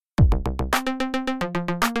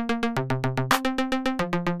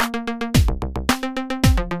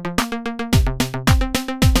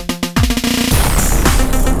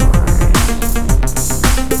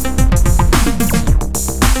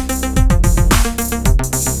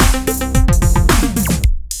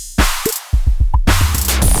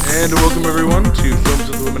And welcome everyone to Films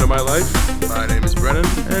with the Women of My Life. My name is Brennan,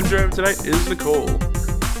 and joining me tonight is Nicole.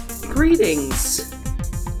 Greetings.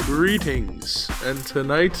 And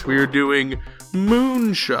tonight we are doing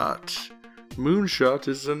Moonshot. Moonshot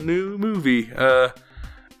is a new movie.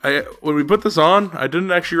 When we put this on, I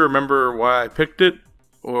didn't actually remember why I picked it,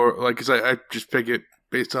 because I just pick it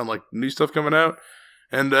based on new stuff coming out.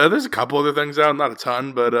 And there's a couple other things out, not a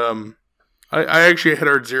ton, but I actually had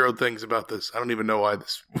heard zero things about this. I don't even know why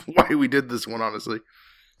we did this one, honestly.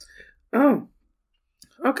 Oh,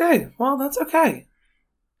 okay. Well, that's okay.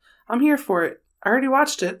 I'm here for it. I already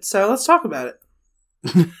watched it, so let's talk about it.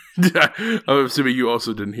 I'm assuming you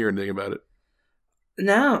also didn't hear anything about it.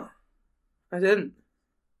 No, I didn't.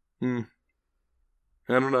 I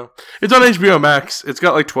don't know. It's on HBO Max. It's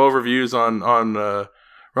got 12 reviews on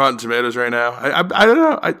Rotten Tomatoes right now. I don't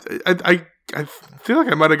know. I feel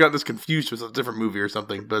like I might have gotten this confused with a different movie or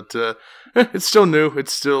something, but it's still new.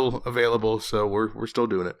 It's still available, so we're still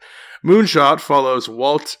doing it. Moonshot follows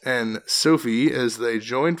Walt and Sophie as they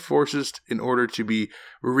join forces in order to be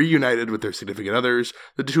reunited with their significant others.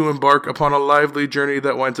 The two embark upon a lively journey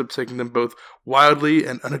that winds up taking them both wildly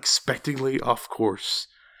and unexpectedly off course.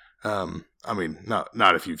 Not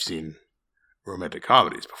if you've seen romantic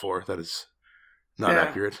comedies before. That is not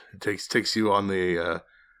accurate. It takes you on the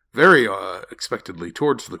very expectedly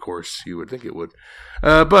towards the course you would think it would.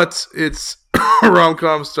 But it's a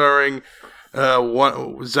rom-com starring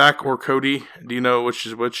Zach or Cody. Do you know which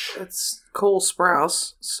is which? It's Cole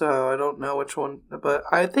Sprouse, so I don't know which one, but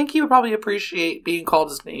I think he would probably appreciate being called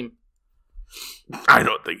his name. I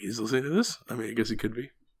don't think he's listening to this. I mean, I guess he could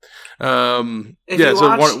be. If you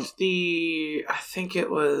watched I think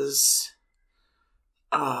it was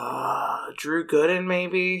Drew Gooden,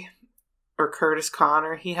 maybe, or Curtis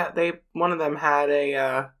Connor. One of them had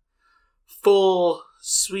a full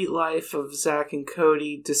Sweet Life of Zach and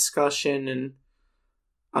Cody discussion, and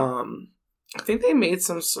I think they made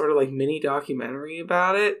some sort of mini documentary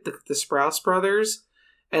about it, the Sprouse brothers,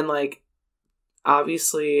 and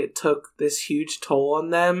obviously it took this huge toll on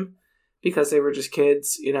them because they were just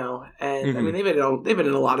kids, and I mean they've been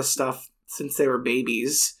in a lot of stuff since they were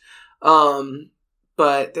babies.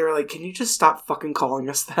 But they were like, can you just stop fucking calling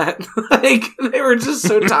us that? They were just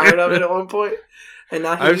so tired of it at one point. And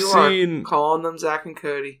now here you are calling them Zach and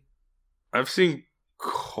Cody. I've seen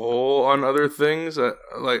Cole on other things.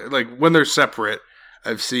 Like when they're separate,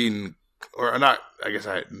 I've seen, or not, I guess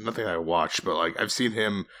nothing I watched, but I've seen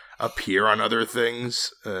him appear on other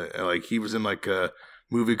things. He was in a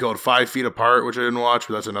movie called 5 Feet Apart, which I didn't watch,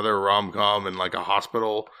 but that's another rom-com in a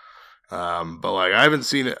hospital. But I haven't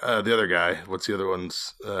seen the other guy. What's the other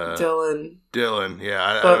one's? Dylan.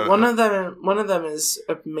 Yeah. But one of them is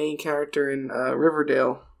a main character in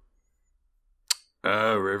Riverdale.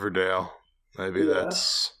 Riverdale. Maybe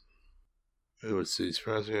that's. Let's see.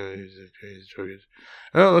 Oh,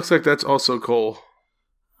 it looks like that's also Cole.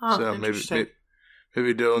 Oh, so maybe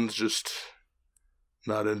Dylan's just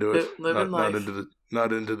not into it. Living life.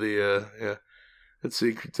 Not into the yeah. Let's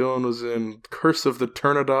see. Dylan was in Curse of the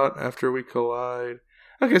Turandot, After We Collide.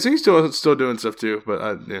 Okay, so he's still doing stuff too,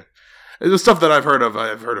 but the stuff that I've heard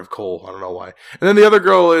of Cole. I don't know why. And then the other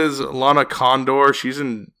girl is Lana Condor. She's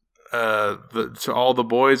in To All the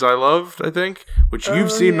Boys I Loved, I think, which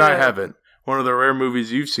you've seen and I haven't. One of the rare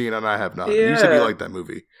movies you've seen and I have not. Yeah. You said you liked that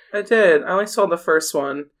movie. I did. I only saw the first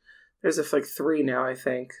one. There's 3 now, I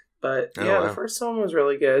think. But the first one was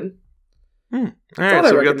really good. All right,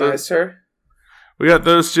 so we recognized her. We got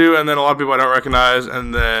those two, and then a lot of people I don't recognize,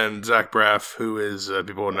 and then Zach Braff, who is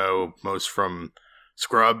people know most from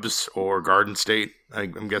Scrubs or Garden State,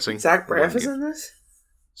 I'm guessing. Zach Braff is in this?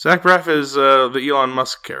 Zach Braff is the Elon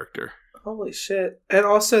Musk character. Holy shit. And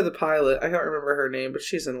also the pilot. I can't remember her name, but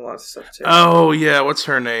she's in a lot of stuff, too. Oh, yeah. What's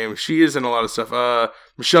her name? She is in a lot of stuff.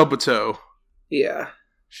 Michelle Buteau. Yeah.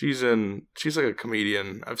 She's like a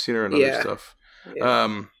comedian. I've seen her in other stuff.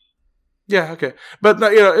 Yeah. Yeah, okay. But,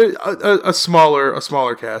 a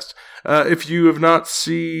smaller cast. If you have not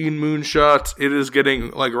seen Moonshot, it is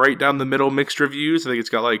getting, right down the middle mixed reviews. I think it's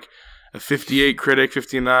got, a 58 critic,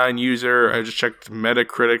 59 user. I just checked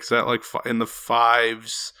Metacritic's at, in the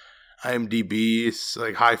 5s. IMDb is,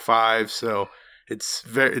 high 5s. So,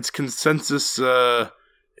 it's consensus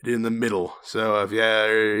in the middle. So, if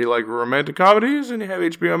you like romantic comedies and you have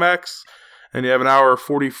HBO Max and you have an hour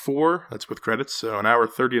 44, that's with credits, so an hour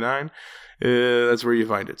 39, that's where you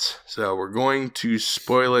find it. So we're going to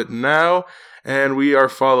spoil it now, and we are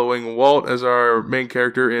following Walt as our main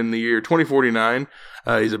character in the year 2049.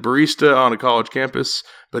 He's a barista on a college campus,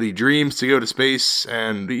 but he dreams to go to space,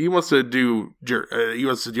 and he wants to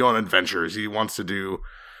go on adventures. He wants to do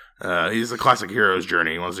He's the classic hero's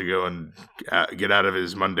journey. He wants to go and get out of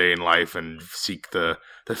his mundane life and seek the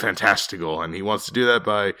fantastical. And he wants to do that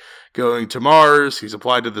by going to Mars. He's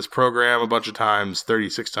applied to this program a bunch of times,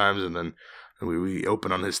 36 times, and then we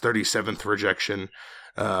open on his 37th rejection.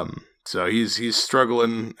 So he's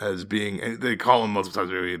struggling as being, they call him multiple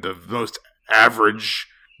times, the most average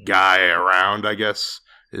guy around, I guess.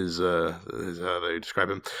 Is how they describe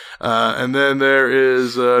him. And then there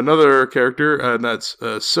is another character, and that's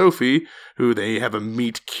Sophie, who they have a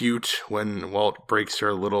meet cute when Walt breaks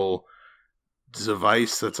her little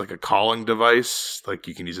device that's like a calling device. Like,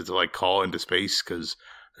 you can use it to, like, call into space, because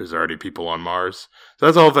there's already people on Mars. So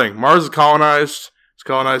that's the whole thing. Mars is colonized. It's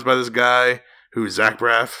colonized by this guy who's Zach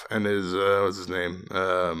Braff, and his, what's his name?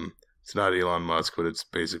 It's not Elon Musk, but it's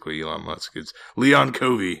basically Elon Musk. It's Leon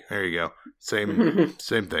Covey. There you go. Same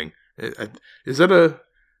thing. Is that a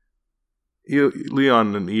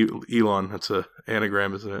Leon and Elon? That's a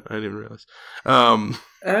anagram, isn't it? I didn't realize. Oh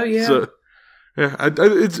yeah. So, yeah,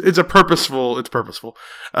 it's a purposeful. It's purposeful.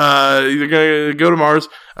 You're gonna go to Mars,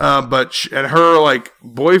 but and her, like,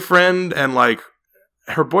 boyfriend and, like,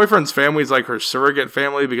 her boyfriend's family is like her surrogate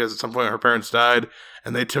family, because at some point her parents died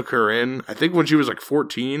and they took her in, I think when she was like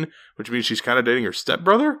 14, which means she's kind of dating her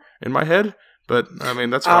stepbrother in my head. But I mean,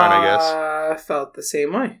 that's fine, I guess. I felt the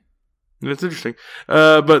same way. It's interesting.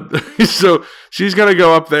 But so she's going to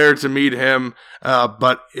go up there to meet him.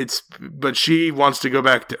 But she wants to go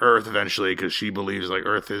back to Earth eventually, because she believes, like,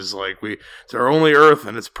 Earth is like, it's our only Earth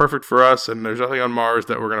and it's perfect for us. And there's nothing on Mars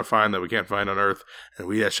that we're going to find that we can't find on Earth. And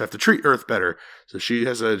we just have to treat Earth better. So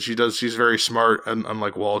she's very smart, and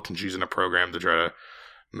unlike Walt, and she's in a program to try to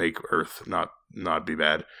make Earth not be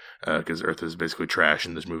bad. Because Earth is basically trash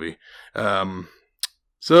in this movie.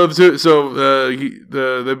 So they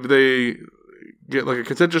get, like, a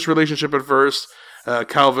contentious relationship at first.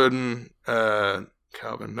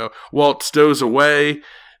 Walt stows away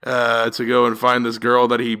to go and find this girl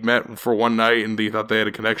that he met for one night, and he thought they had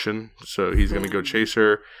a connection. So he's going to go chase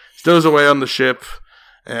her. Stows away on the ship,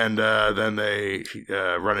 and then they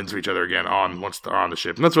run into each other again once they're on the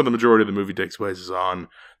ship. And that's where the majority of the movie takes place, is on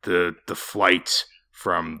the flight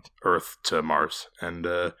from Earth to Mars. And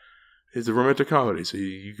it's a romantic comedy, so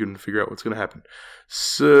you can figure out what's going to happen.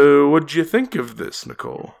 So, what did you think of this,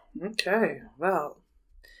 Nicole? Okay, well,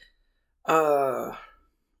 the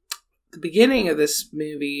beginning of this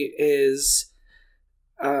movie is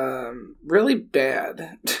really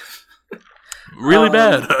bad. Really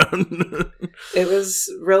bad. It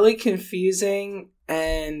was really confusing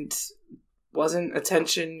and wasn't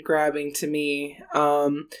attention grabbing to me.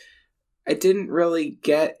 I didn't really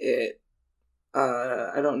get it.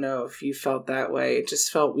 I don't know if you felt that way. It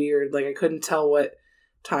just felt weird. Like, I couldn't tell what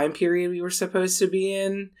time period we were supposed to be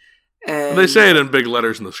in. And they say it in big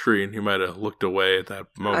letters on the screen. You might have looked away at that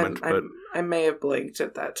moment, but I may have blinked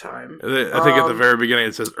at that time. I think at the very beginning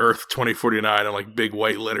it says Earth 2049 in, like, big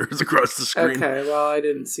white letters across the screen. Okay, well, I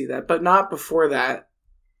didn't see that, but not before that.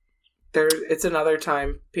 It's another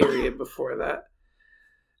time period before that.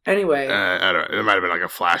 Anyway, I don't know. It might have been like a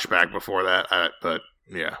flashback before that, but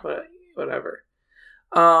yeah. But whatever.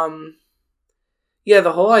 Yeah,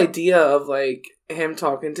 the whole idea of, like, him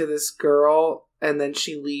talking to this girl and then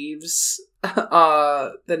she leaves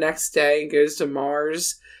the next day and goes to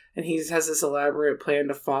Mars, and he has this elaborate plan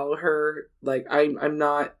to follow her. Like, I'm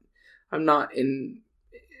not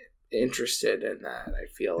interested in that. I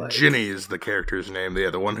feel like Ginny is the character's name. Yeah,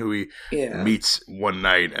 the one who he meets one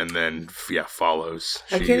night and then follows.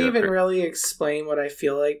 I can't even really explain what I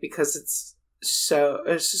feel like, because it's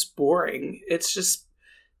just boring. It's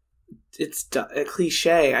a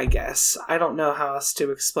cliche, I guess. I don't know how else to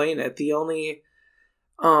explain it. The only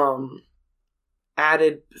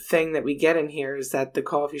added thing that we get in here is that the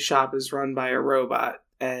coffee shop is run by a robot,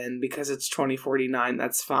 and because it's 2049,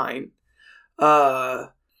 that's fine. Yeah,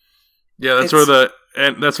 that's where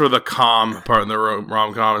the calm part in the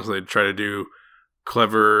rom-com is. They try to do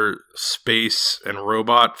clever space and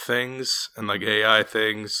robot things and, like, AI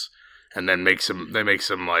things, and then they make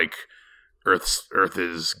some like Earth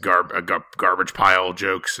is garbage pile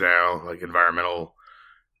jokes now, like environmental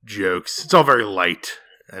jokes. It's all very light.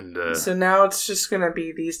 And so now it's just going to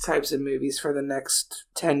be these types of movies for the next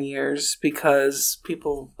 10 years because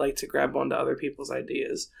people like to grab onto other people's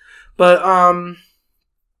ideas. But,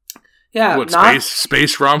 yeah. What,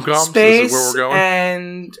 space rom-coms? Space, is where we're going?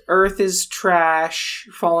 And Earth is trash,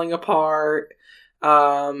 falling apart.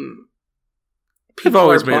 I've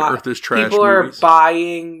always made Earth is trash People movies. are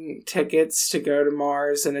buying tickets to go to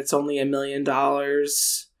Mars, and it's only $1 million.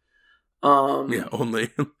 Yeah,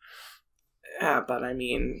 only. Yeah, but I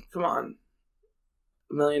mean, come on.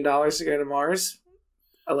 $1 million to go to Mars?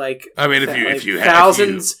 Like, I mean, if you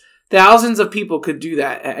thousands of people could do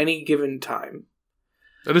that at any given time.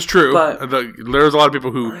 That is true. But there's a lot of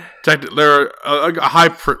people who there are a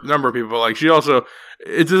high number of people. Like, she also,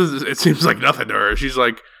 it seems like nothing to her. She's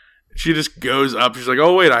like, she just goes up. She's like,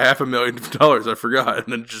 oh wait, I have $1,000,000. I forgot,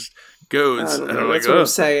 and then just goes. And I'm that's like, what I'm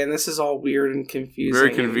saying. This is all weird and confusing.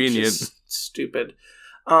 Very convenient. And just stupid.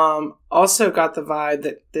 Also got the vibe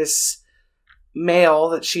that this male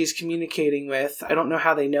that she's communicating with, I don't know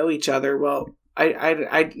how they know each other. Well,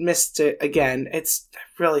 I missed it again. I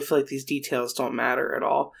really feel like these details don't matter at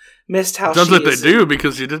all. Missed how sounds like they do,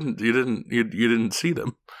 because you didn't see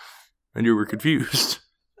them, and you were confused.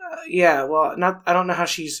 Yeah, well, I don't know how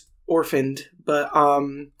she's orphaned, but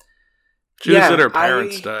she just said her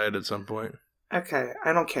parents died at some point. Okay,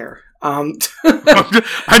 I don't care. I'm just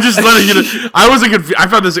letting you know. I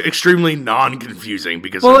found this extremely non-confusing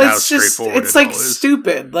because of how straightforward it's like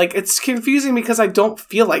stupid. Like, it's confusing because I don't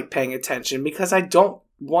feel like paying attention, because I don't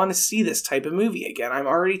want to see this type of movie again. I'm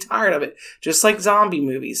already tired of it. Just like zombie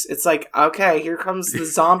movies. It's like, okay, here comes the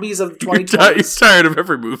zombies of 2020s. You're tired of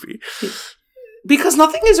every movie. Because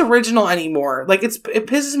nothing is original anymore. Like, it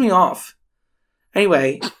pisses me off.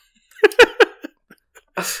 Anyway.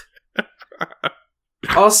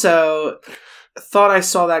 Also, thought I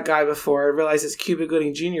saw that guy before. I realized it's Cuba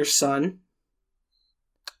Gooding Jr.'s son.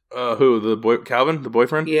 Who? The boy, Calvin, the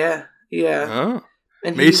boyfriend? Yeah. Oh.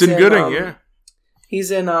 And Mason Gooding, yeah.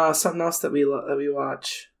 He's in something else that we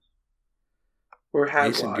watch. Or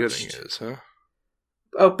have Mason watched. Gooding is, huh?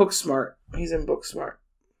 Oh, Booksmart. He's in Booksmart.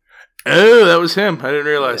 Oh, that was him. I didn't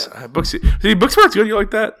realize. Yeah. Booksmart's good. You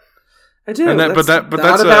like that? I do. And that's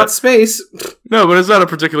that's about space. No, but it's not a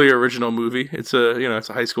particularly original movie. It's it's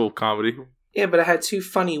a high school comedy. Yeah, but it had two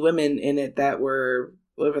funny women in it that were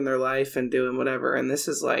living their life and doing whatever, and this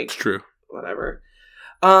is like, it's true. Whatever.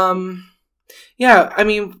 Yeah, I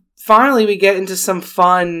mean, finally we get into some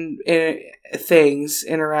fun things,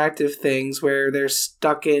 interactive things, where they're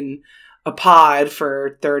stuck in a pod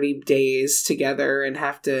for 30 days together and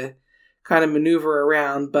have to kind of maneuver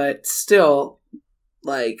around, but still,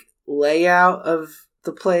 like, layout of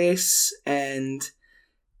the place and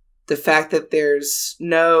the fact that there's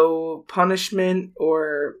no punishment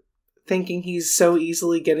or thinking he's so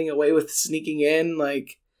easily getting away with sneaking in,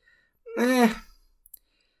 like,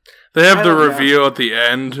 They have the reveal at the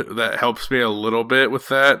end that helps me a little bit with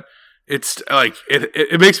that. It's like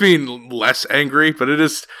it makes me less angry, but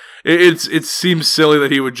it seems silly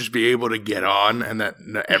that he would just be able to get on and that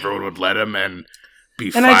everyone would let him and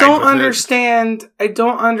be fine. And I don't understand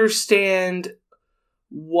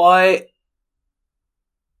what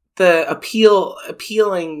the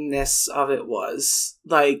appealingness of it was.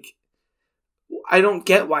 Like, I don't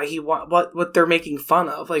get why what they're making fun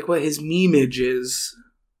of, like what his memeage is.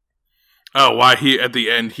 Oh, why at the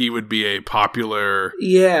end he would be a popular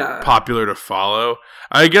to follow.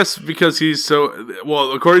 I guess because he's so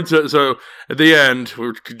well. According to at the end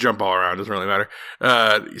we could jump all around. Doesn't really matter.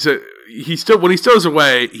 So when he stows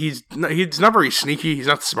away, he's not very sneaky. He's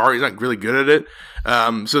not smart. He's not really good at it.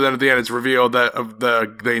 So then at the end, it's revealed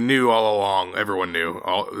that they knew all along. Everyone knew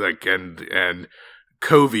and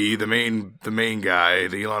Covey, the main guy,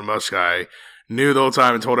 the Elon Musk guy, knew the whole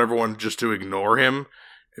time and told everyone just to ignore him.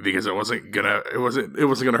 Because it wasn't gonna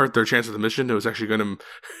hurt their chance of the mission. It was actually gonna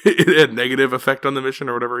it had negative effect on the mission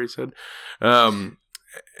or whatever he said.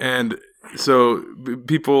 And so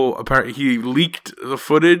people apparently he leaked the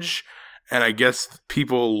footage, and I guess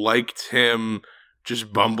people liked him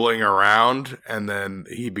just bumbling around, and then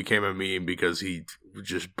he became a meme because he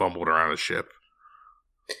just bumbled around a ship.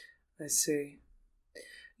 I see.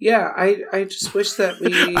 Yeah, I just wish that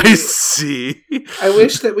we... I see. I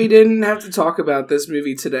wish that we didn't have to talk about this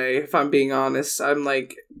movie today, if I'm being honest. I'm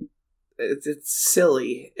like... It's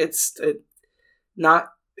silly. It's not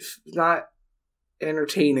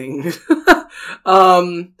entertaining.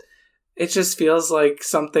 It just feels like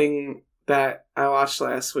something that I watched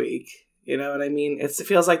last week. You know what I mean? It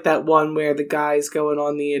feels like that one where the guy's going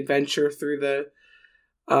on the adventure through the...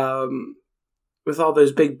 with all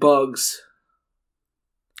those big bugs...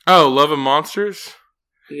 Oh, Love and Monsters?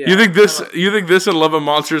 Yeah, you think this and Love and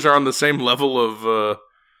Monsters are on the same level of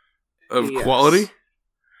yes. quality?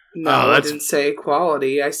 No, I didn't say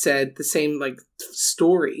quality. I said the same like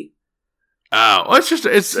story. Oh, well,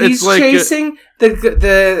 he's like chasing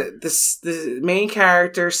the main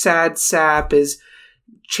character, Sad Sap, is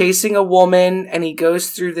chasing a woman, and he goes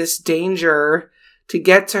through this danger to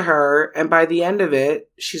get to her, and by the end of it,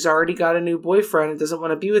 she's already got a new boyfriend and doesn't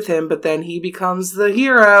want to be with him, but then he becomes the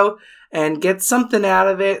hero and gets something out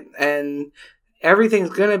of it, and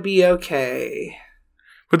everything's gonna be okay.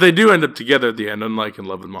 But they do end up together at the end, unlike in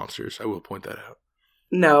Love and Monsters. I will point that out.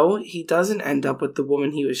 No, he doesn't end up with the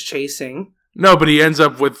woman he was chasing. No, but he ends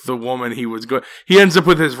up with the woman he was going. He ends up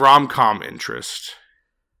with his rom-com interest.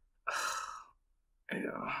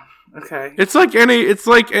 Okay. It's like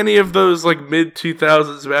any of those like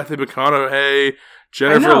mid-2000s Matthew McConaughey,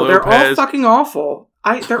 Jennifer Lopez. They're all fucking awful.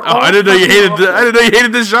 I didn't know you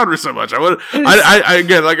hated this genre so much. I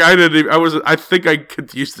think I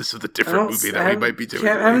confused this with a different movie that we might be doing.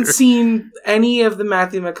 I haven't seen any of the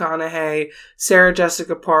Matthew McConaughey, Sarah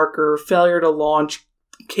Jessica Parker, failure to launch,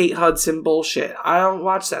 Kate Hudson bullshit. I don't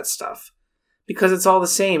watch that stuff because it's all the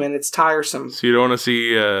same and it's tiresome. So you don't want to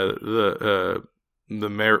see the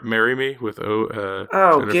Marry Me with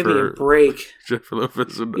Jennifer, give me a break. Jennifer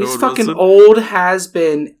Lopez and These Owen fucking Wilson. old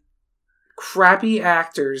has-been crappy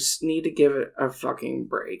actors need to give it a fucking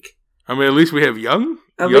break. I mean, at least we have young.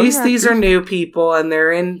 At least these are new people, and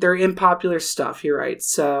they're in popular stuff. You're right.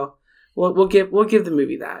 So we'll give the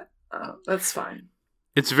movie that. That's fine.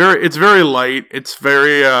 It's very light. It's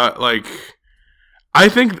very like. I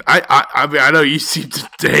think I mean I know you seem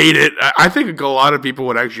to hate it. I think a lot of people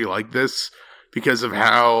would actually like this because of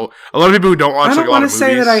how a lot of people who don't watch. I don't want to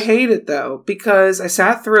say that I hate it though because I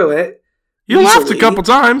sat through it. You laughed a couple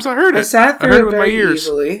times. I heard it. I sat through it with my ears.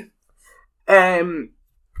 Easily. And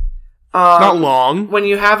not long. When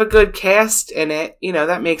you have a good cast in it,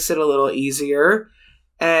 that makes it a little easier.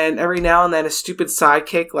 And every now and then a stupid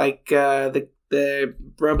sidekick like the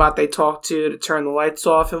robot they talk to turn the lights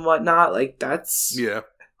off and whatnot, like that's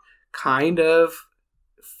kind of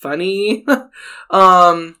funny.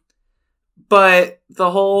 But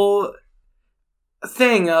the whole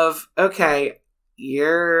thing of, okay,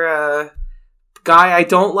 you're a guy I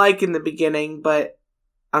don't like in the beginning, but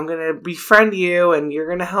I'm going to befriend you and you're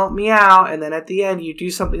going to help me out. And then at the end, you do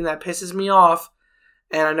something that pisses me off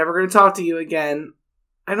and I'm never going to talk to you again.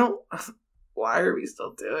 Why are we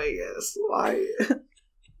still doing this? Why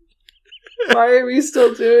are we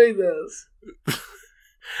still doing this?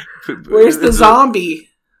 Where's the zombie?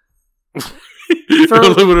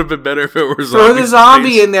 It would have been better if it were zombie. Throw the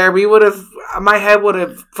zombie in there. My head would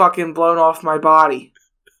have fucking blown off my body.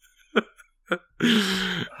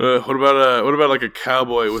 What about like a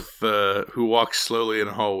cowboy with who walks slowly in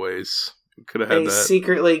hallways? Could have had that. He's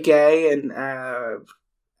secretly gay and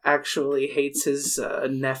actually hates his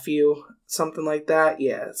nephew, something like that.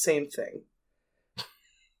 Yeah, same thing.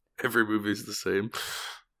 Every movie's the same.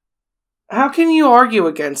 How can you argue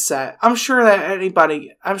against that? I'm sure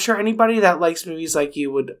anybody that likes movies like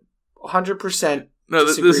you would 100%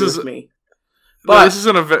 disagree with me. But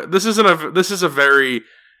this is a very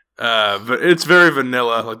it's very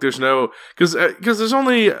vanilla. Like there's no because there's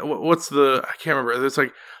only I can't remember.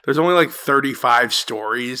 There's only like 35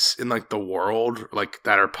 stories in like the world like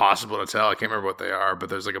that are possible to tell. I can't remember what they are, but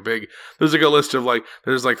there's like a list of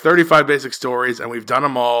there's 35 basic stories, and we've done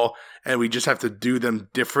them all, and we just have to do them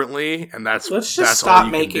differently. And let's just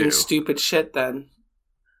stop making stupid shit then.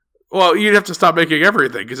 Well, you'd have to stop making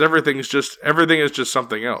everything because everything is just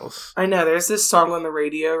something else. I know. There's this song on the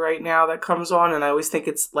radio right now that comes on, and I always think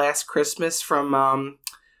it's "Last Christmas" from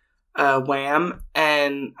Wham,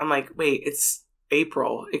 and I'm like, wait, it's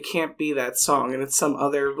April. It can't be that song, and it's some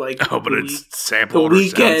other but it's sampled The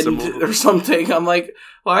Weeknd or something. I'm like,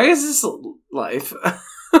 why is this life?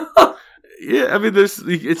 Yeah, I mean,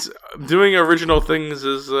 it's doing original things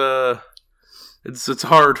is it's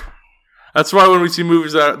hard. That's why when we see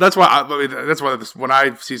movies that's why when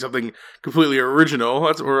I see something completely original,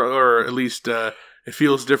 or at least it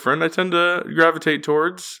feels different, I tend to gravitate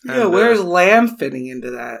towards. Yeah, where's Lamb fitting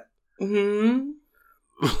into that? Mm-hmm.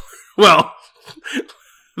 Well,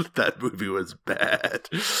 that movie was bad.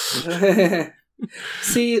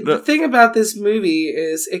 See, the thing about this movie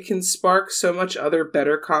is it can spark so much other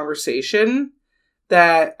better conversation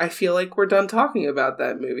that I feel like we're done talking about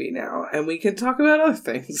that movie now, and we can talk about other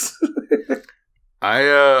things.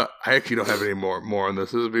 I actually don't have any more on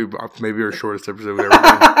this. This will be maybe our shortest episode we've ever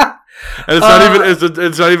done. And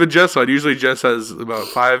it's not even Jess on. Usually Jess has about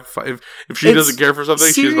five. If she doesn't care for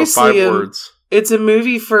something, she has about 5 words. It's a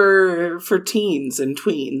movie for teens and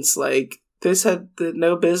tweens. Like, this had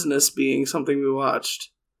no business being something we watched.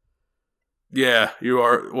 Yeah, you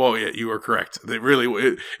are. Well, yeah, you are correct. It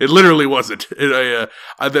literally wasn't.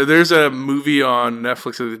 There's a movie on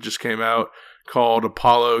Netflix that just came out called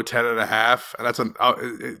Apollo 10.5, and that's on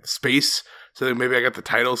space. So maybe I got the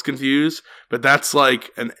titles confused, but that's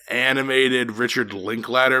like an animated Richard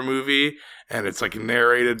Linklater movie, and it's like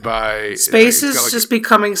narrated by. Space is just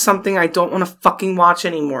becoming something I don't want to fucking watch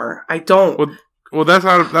anymore. I don't. Well, that's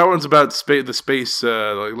not. That one's about the space,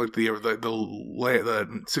 like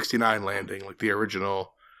the 69 landing, like the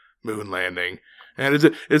original moon landing. And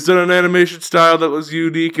it's done an animation style that was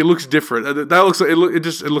unique. It looks different. That looks like it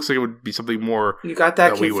looks like it would be something more. You got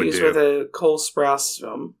that confused with a Cole Sprouse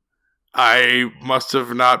film. I must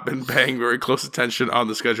have not been paying very close attention on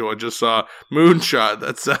the schedule. I just saw Moonshot.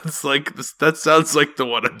 That sounds like the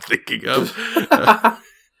one I'm thinking of.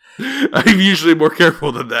 I'm usually more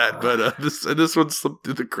careful than that, but this one slipped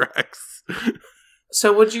through the cracks.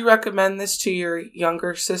 So, would you recommend this to your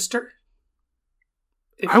younger sister?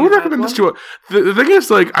 I would recommend this to the thing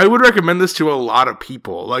is, like, I would recommend this to a lot of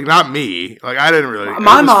people. Like, not me. Like, I didn't really.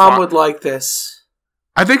 My mom would like this.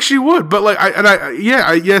 I think she would, but like,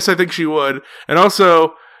 yes, I think she would. And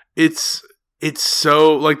also, it's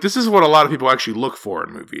so like this is what a lot of people actually look for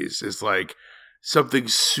in movies is like something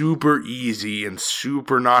super easy and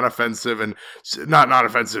super non-offensive and not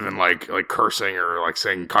offensive and like cursing or like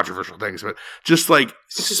saying controversial things, but just like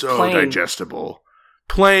so plain. Digestible.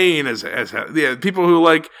 Plain as people who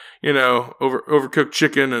like, you know, overcooked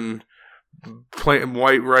chicken and plain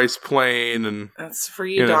white rice plain and that's for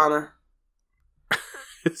you Donna.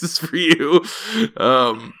 This is for you.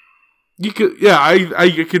 You could, yeah.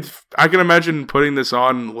 I can imagine putting this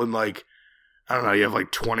on when, like, I don't know, you have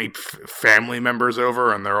like 20 family members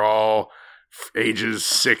over, and they're all ages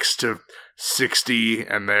 6 to 60,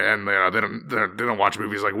 and they don't watch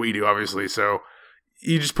movies like we do, obviously. So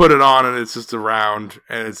you just put it on, and it's just around,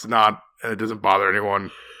 and it doesn't bother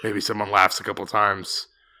anyone. Maybe someone laughs a couple times.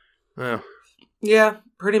 Yeah,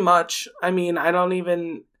 pretty much. I mean,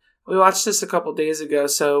 we watched this a couple days ago,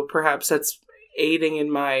 so perhaps that's aiding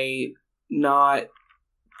in my non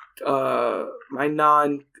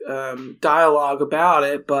dialogue about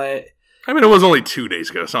it, but I mean, it was only 2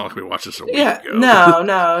 days ago. It's not like we watched this a week ago.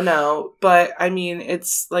 No. But I mean,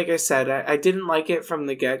 it's like I said, I didn't like it from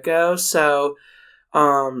the get-go, so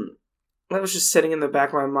I was just sitting in the back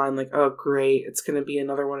of my mind like, oh great, it's gonna be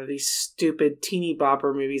another one of these stupid teeny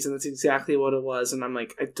bopper movies, and that's exactly what it was, and I'm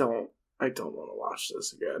like, I don't want to watch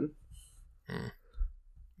this again.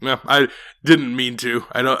 No, I didn't mean to.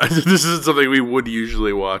 I don't. This isn't something we would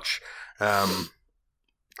usually watch.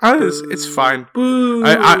 It's fine. Boo.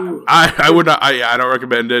 I would not. I don't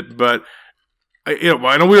recommend it, but in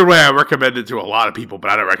a weird way, I recommend it to a lot of people.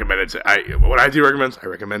 But I don't recommend it to. What I do recommend, I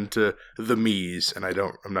recommend to the me's, and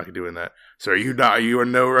I'm not doing that. So are you not? Are you a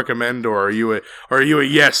no recommend, or are you a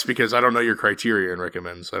yes? Because I don't know your criteria and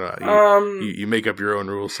recommends. I don't. You make up your own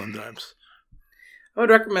rules sometimes. I would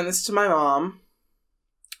recommend this to my mom,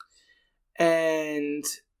 and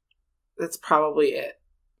that's probably it.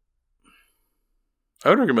 I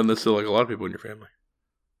would recommend this to like a lot of people in your family,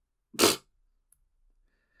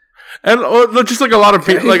 and just like a lot of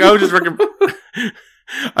people. Like I would just recommend.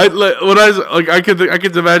 I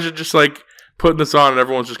could imagine just like putting this on and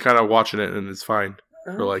everyone's just kind of watching it and it's fine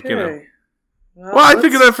for like you know. Well, I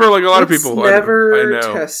think of that for like a lot of people. Never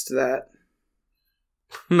test that.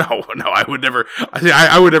 No, I would never.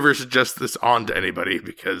 I would never suggest this on to anybody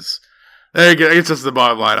because it's just the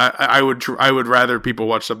bottom line. I would rather people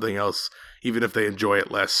watch something else, even if they enjoy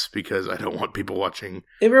it less, because I don't want people watching.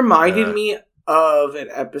 It reminded me of an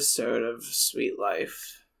episode of Sweet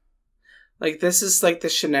Life. Like this is like the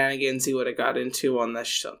shenanigans he would have got into on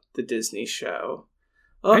the Disney show.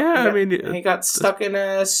 Oh, yeah, he got stuck in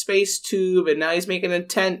a space tube, and now he's making a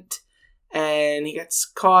tent, and he gets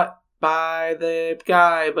caught by the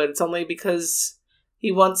guy, but it's only because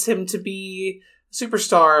he wants him to be a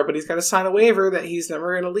superstar, but he's got to sign a waiver that he's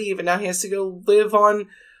never going to leave, and now he has to go live on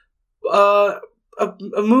a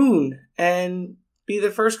moon and be the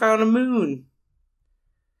first guy on a moon.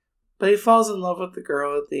 But he falls in love with the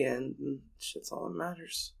girl at the end, and shit's all that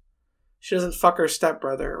matters. She doesn't fuck her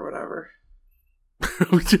stepbrother or whatever.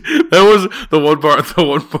 That was the one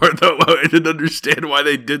part though I didn't understand why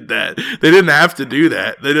they did that. They didn't have to do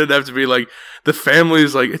that. They didn't have to be like, the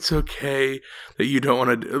family's like, it's okay that you don't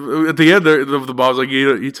want to. At the end, the mom's like,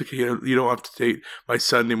 it's okay, you don't have to date my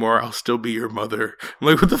son anymore. I'll still be your mother. I'm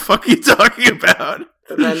like, what the fuck are you talking about?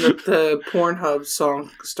 And then the Pornhub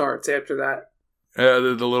song starts after that.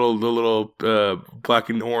 The little black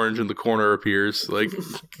and orange in the corner appears. Like,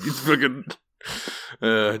 it's fucking.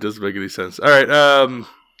 It doesn't make any sense. All right.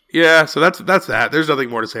 Yeah. So that's that. There's nothing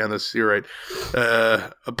more to say on this. You're right.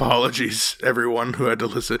 Apologies, everyone who had to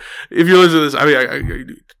listen. If you listen to this, I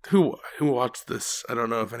mean, who watched this? I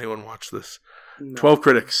don't know if anyone watched this. No. 12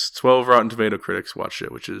 Rotten Tomato critics watched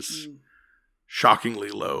it, which is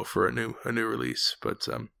shockingly low for a new release. But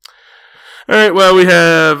all right. Well, we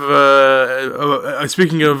have.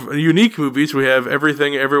 Speaking of unique movies, we have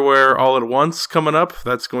Everything Everywhere All at Once coming up.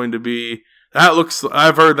 That's going to be.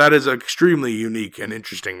 I've heard that is an extremely unique and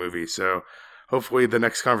interesting movie, so hopefully the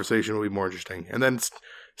next conversation will be more interesting. And then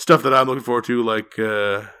stuff that I'm looking forward to, like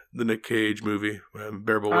the Nick Cage movie,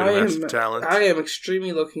 Bearable Weight of Massive Talent. I am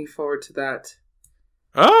extremely looking forward to that.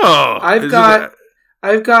 Oh! I've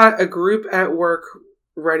got a group at work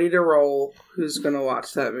ready to roll who's going to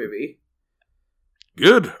watch that movie.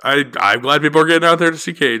 Good. I'm glad people are getting out there to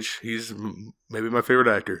see Cage. He's maybe my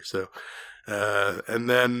favorite actor. So, and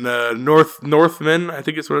then Northman, I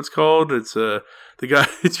think is what it's called. It's the guy.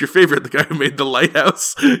 It's your favorite, the guy who made The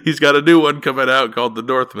Lighthouse. He's got a new one coming out called The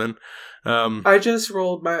Northman. I just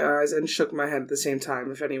rolled my eyes and shook my head at the same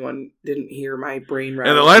time. If anyone didn't hear my brain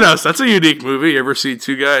rattle. And The Lighthouse. That's a unique movie. You ever see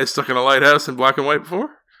two guys stuck in a lighthouse in black and white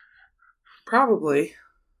before? Probably.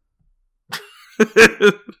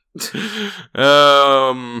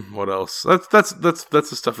 What else? That's the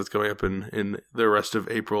stuff that's coming up in the rest of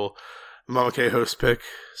April. Mama K host pick,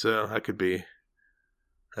 so that could be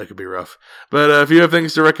rough. But if you have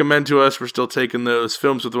things to recommend to us, we're still taking those.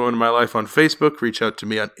 Films with the Woman in My Life on Facebook. Reach out to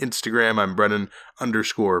me on Instagram. I'm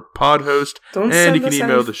Brennan_podhost. Don't send us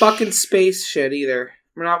any fucking space shit either.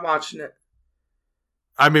 We're not watching it.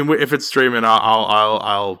 I mean, if it's streaming,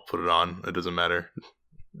 I'll put it on. It doesn't matter.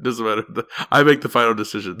 It doesn't matter. I make the final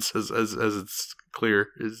decisions as it's clear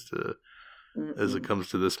as it comes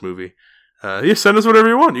to this movie. Send us whatever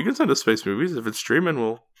you want. You can send us space movies. If it's streaming,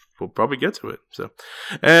 we'll probably get to it. So,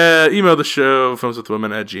 email the show,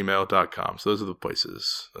 filmswithwomen@gmail.com. So those are the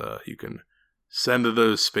places you can send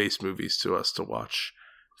those space movies to us to watch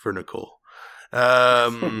for Nicole.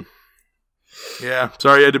 Yeah,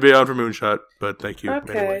 sorry you had to be on for Moonshot, but thank you.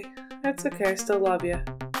 Okay, anyway. That's okay. I still love you.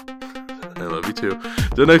 I love you too.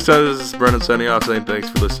 So next time, this is Brennan signing off, saying thanks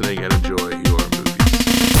for listening and enjoy your movies.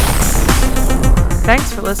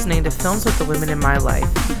 Thanks for listening to Films with the Women in My Life.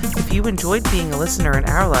 If you enjoyed being a listener in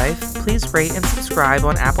our life, please rate and subscribe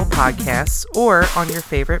on Apple Podcasts or on your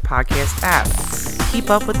favorite podcast app. Keep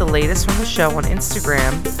up with the latest from the show on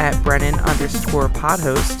Instagram at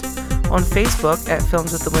Brennan_podhost, on Facebook at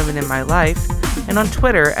Films with the Women in My Life, and on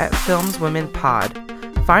Twitter at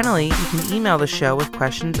FilmsWomenPod. Finally, you can email the show with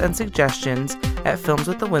questions and suggestions at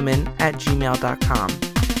filmswiththewomen@gmail.com.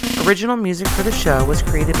 Original music for the show was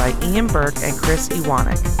created by Ian Burke and Chris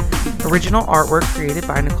Iwanek. Original artwork created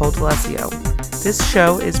by Nicole D'Alessio. This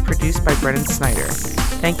show is produced by Brennan Snyder.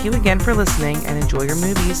 Thank you again for listening and enjoy your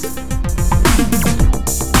movies.